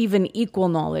people, or even equal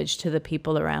knowledge to the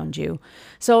people around you.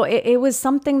 So it was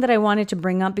something that I wanted to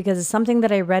bring up because it's something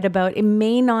that I read about. It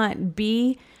may not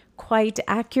be quite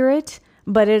accurate,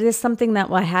 but it is something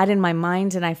that I had in my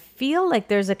mind, and I feel like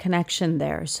there's a connection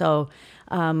there. So,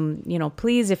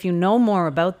 please, if you know more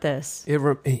about this.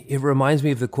 It reminds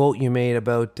me of the quote you made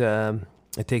about...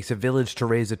 it takes a village to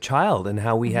raise a child, and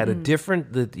how we had a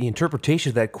different, the interpretation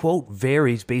of that quote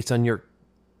varies based on your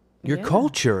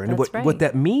culture and what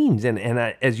that means. And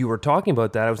as you were talking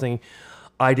about that, I was thinking,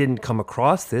 I didn't come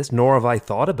across this, nor have I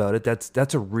thought about it.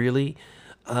 That's a really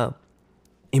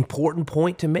important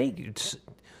point to make.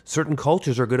 Certain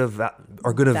cultures are going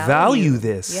to value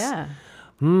this. Yeah.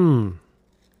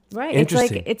 Right.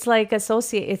 Interesting. It's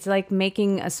like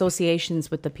making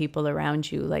associations with the people around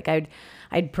you. Like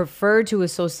I'd prefer to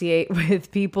associate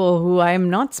with people who I'm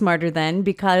not smarter than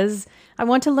because I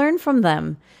want to learn from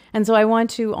them. And so I want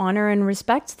to honor and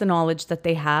respect the knowledge that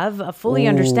they have, a fully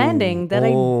understanding that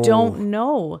I don't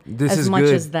know as much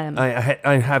as them.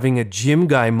 I'm having a gym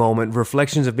guy moment,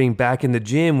 reflections of being back in the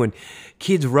gym when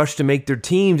kids rush to make their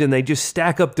teams and they just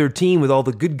stack up their team with all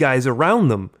the good guys around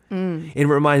them. It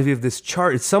reminds me of this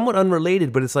chart. It's somewhat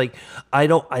unrelated, but it's like,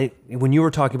 when you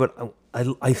were talking about,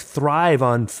 I thrive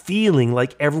on feeling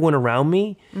like everyone around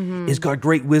me has got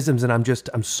great wisdoms and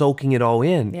I'm soaking it all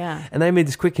in. Yeah. And I made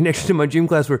this quick connection to my gym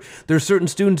class where there's certain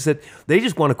students that they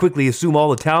just want to quickly assume all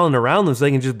the talent around them so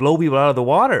they can just blow people out of the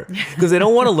water because they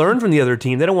don't want to learn from the other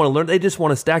team. They don't want to learn. They just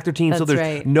want to stack their team so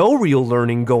there's no real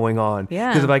learning going on. Yeah.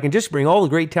 Because if I can just bring all the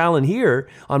great talent here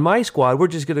on my squad, we're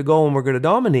just going to go and we're going to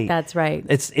dominate. That's right.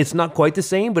 It's not quite the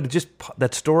same, but it just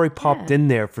that story popped in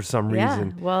there for some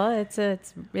reason. Yeah. Well,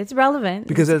 it's relevant.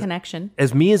 Because it's a connection.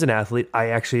 As me as an athlete, I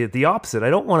actually at the opposite. I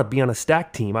don't want to be on a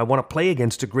stacked team. I want to play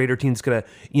against a greater team that's going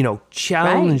to,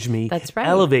 challenge me, That's right.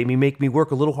 elevate me, make me work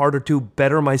a little harder to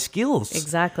better my skills.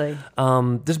 Exactly.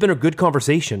 This has been a good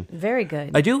conversation. Very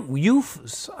good. You've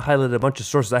highlighted a bunch of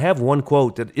sources. I have one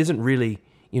quote that isn't really,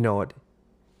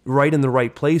 right in the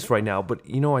right place right now, but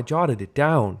I jotted it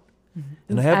down.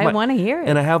 And I want to hear it.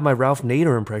 And I have my Ralph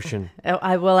Nader impression.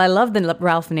 I love the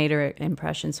Ralph Nader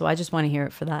impression, so I just want to hear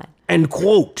it for that. End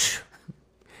quote.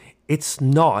 It's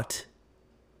not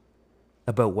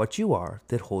about what you are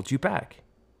that holds you back.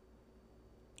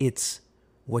 It's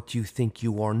what you think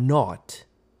you are not.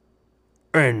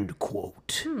 End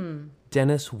quote.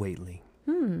 Dennis Waitley.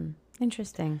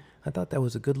 Interesting. I thought that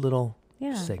was a good little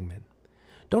segment.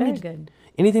 Very good.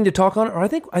 Anything to talk on? Or I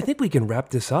think we can wrap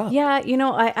this up. Yeah,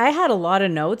 I had a lot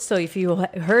of notes. So if you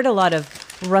heard a lot of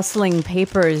rustling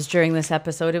papers during this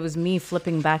episode, it was me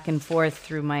flipping back and forth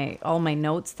through all my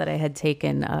notes that I had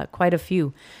taken, quite a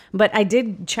few. But I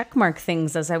did checkmark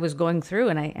things as I was going through,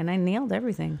 and I nailed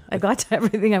everything. I got to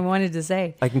everything I wanted to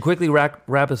say. I can quickly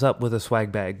wrap us up with a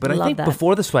swag bag. But I think that.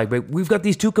 before the swag bag, we've got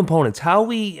these two components. How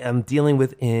we dealing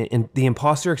with in the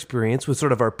imposter experience with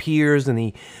sort of our peers and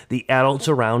the adults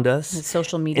around us. The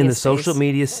social media in the space. social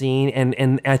media scene.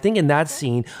 And I think in that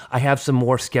scene, I have some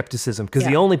more skepticism because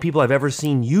the only people I've ever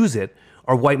seen use it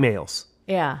are white males.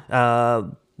 Yeah.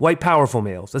 White powerful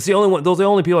males. That's the only one. Those are the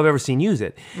only people I've ever seen use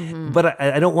it. But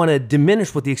I don't want to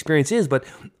diminish what the experience is. But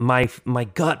my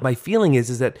feeling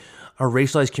is that our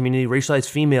racialized community, racialized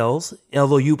females.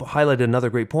 Although you highlighted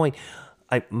another great point,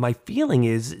 my feeling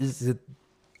is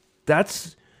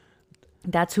that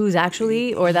that's who's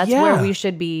actually, or that's where we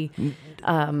should be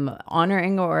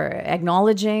honoring or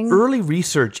acknowledging. Early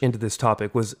research into this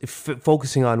topic was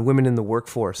focusing on women in the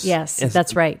workforce. Yes,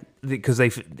 that's right. Because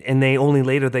they only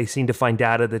later seemed to find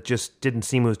data that just didn't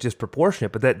seem it was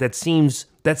disproportionate. But that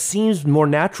seems more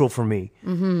natural for me.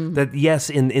 That yes,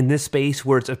 in this space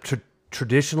where it's a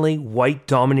traditionally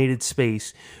white-dominated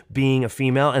space, being a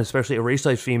female, and especially a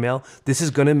racialized female, this is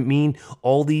going to mean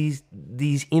all these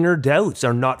inner doubts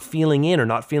are not feeling in or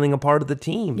not feeling a part of the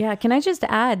team. Yeah, can I just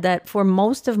add that for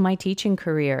most of my teaching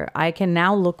career, I can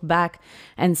now look back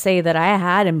and say that I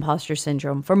had imposter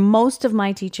syndrome for most of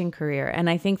my teaching career. And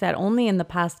I think that only in the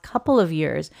past couple of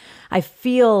years, I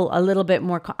feel a little bit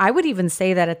more, I would even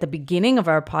say that at the beginning of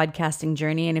our podcasting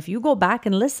journey, and if you go back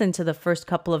and listen to the first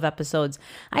couple of episodes,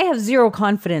 I have zero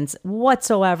confidence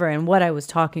whatsoever in what I was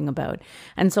talking about.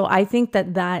 And so I think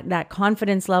that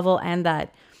confidence level and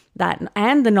that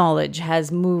and the knowledge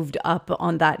has moved up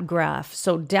on that graph.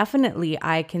 So definitely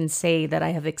I can say that I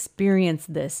have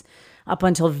experienced this up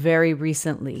until very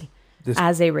recently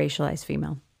as a racialized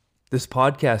female. This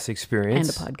podcast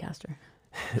experience. And a podcaster.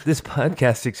 This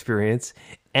podcast experience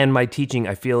and my teaching,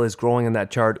 I feel, is growing in that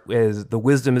chart as the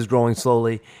wisdom is growing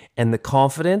slowly and the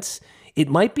confidence. It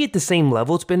might be at the same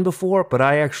level it's been before, but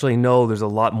I actually know there's a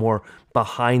lot more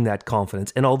behind that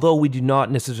confidence. And although we do not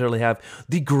necessarily have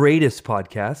the greatest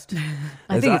podcast,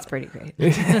 I think it's pretty great.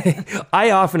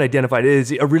 I often identify it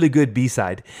as a really good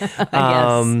B-side.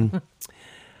 Yes.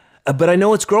 But I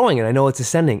know it's growing and I know it's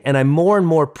ascending. And I'm more and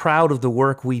more proud of the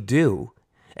work we do.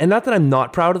 And not that I'm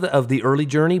not proud of the early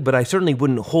journey, but I certainly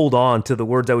wouldn't hold on to the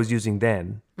words I was using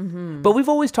then. But we've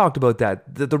always talked about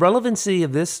that. The relevancy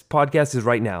of this podcast is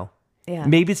right now. Yeah.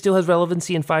 Maybe it still has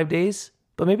relevancy in 5 days,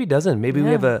 but maybe it doesn't. Maybe we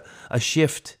have a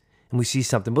shift and we see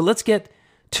something. But let's get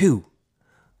to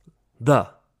the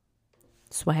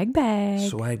swag bag.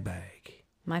 Swag bag.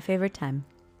 My favorite time.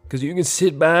 Because you can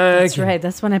sit back. That's right.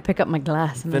 That's when I pick up my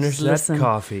glass and finish just listen.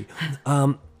 Coffee.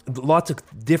 lots of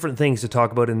different things to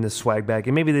talk about in this swag bag,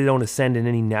 and maybe they don't ascend in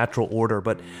any natural order,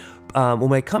 but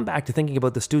when I come back to thinking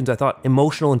about the students, I thought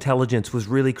emotional intelligence was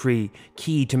really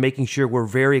key to making sure we're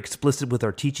very explicit with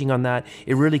our teaching on that.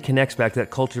 It really connects back to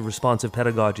that culturally responsive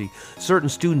pedagogy. Certain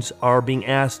students are being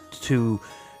asked to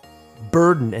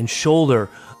burden and shoulder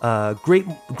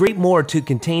great more to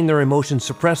contain their emotions,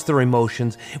 suppress their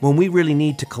emotions, when we really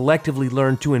need to collectively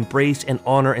learn to embrace and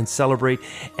honor and celebrate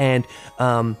and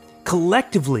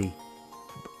collectively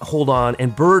hold on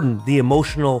and burden the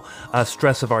emotional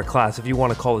stress of our class, if you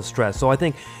want to call it stress. So I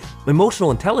think emotional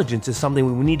intelligence is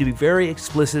something we need to be very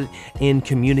explicit in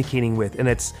communicating with, and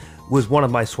was one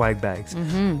of my swag bags.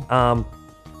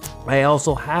 I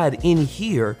also had in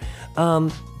here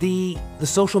the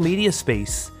social media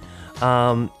space.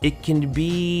 It can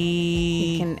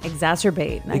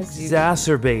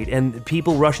exacerbate, and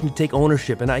people rushing to take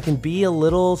ownership, and I can be a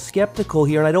little skeptical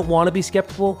here, and I don't want to be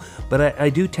skeptical, but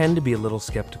I do tend to be a little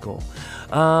skeptical.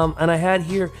 And I had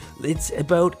here, it's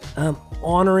about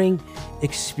honoring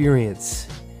experience.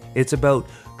 It's about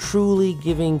truly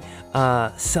giving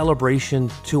celebration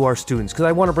to our students, because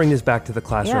I want to bring this back to the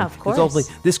classroom. Yeah, of course. Because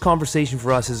ultimately, this conversation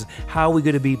for us is how we're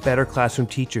going to be better classroom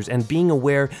teachers, and being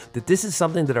aware that this is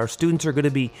something that our students are going to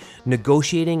be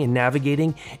negotiating and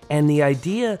navigating, and the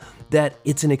idea that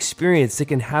it's an experience that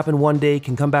can happen one day,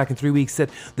 can come back in 3 weeks,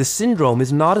 that the syndrome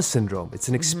is not a syndrome. It's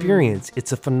an experience.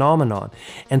 It's a phenomenon.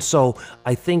 And so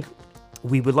I think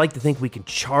we would like to think we can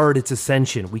chart its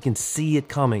ascension. We can see it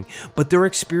coming, but there are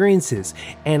experiences.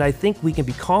 And I think we can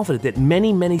be confident that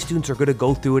many, many students are going to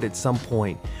go through it at some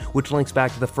point, which links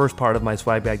back to the first part of my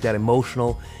swag bag, that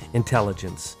emotional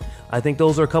intelligence. I think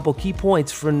those are a couple key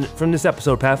points from this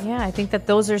episode, Pav. Yeah, I think that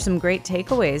those are some great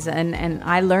takeaways. And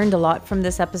I learned a lot from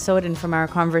this episode and from our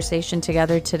conversation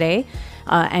together today.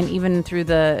 And even through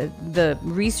the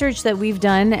research that we've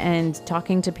done and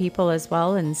talking to people as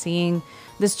well, and seeing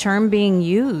this term being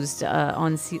used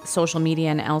on social media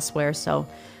and elsewhere. So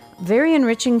very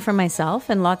enriching for myself,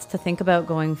 and lots to think about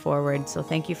going forward. So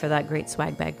thank you for that great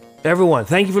swag bag. Everyone,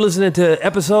 thank you for listening to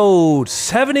episode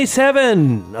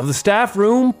 77 of the Staff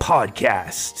Room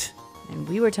Podcast. And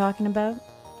we were talking about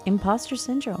imposter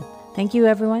syndrome. Thank you,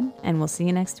 everyone, and we'll see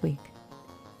you next week.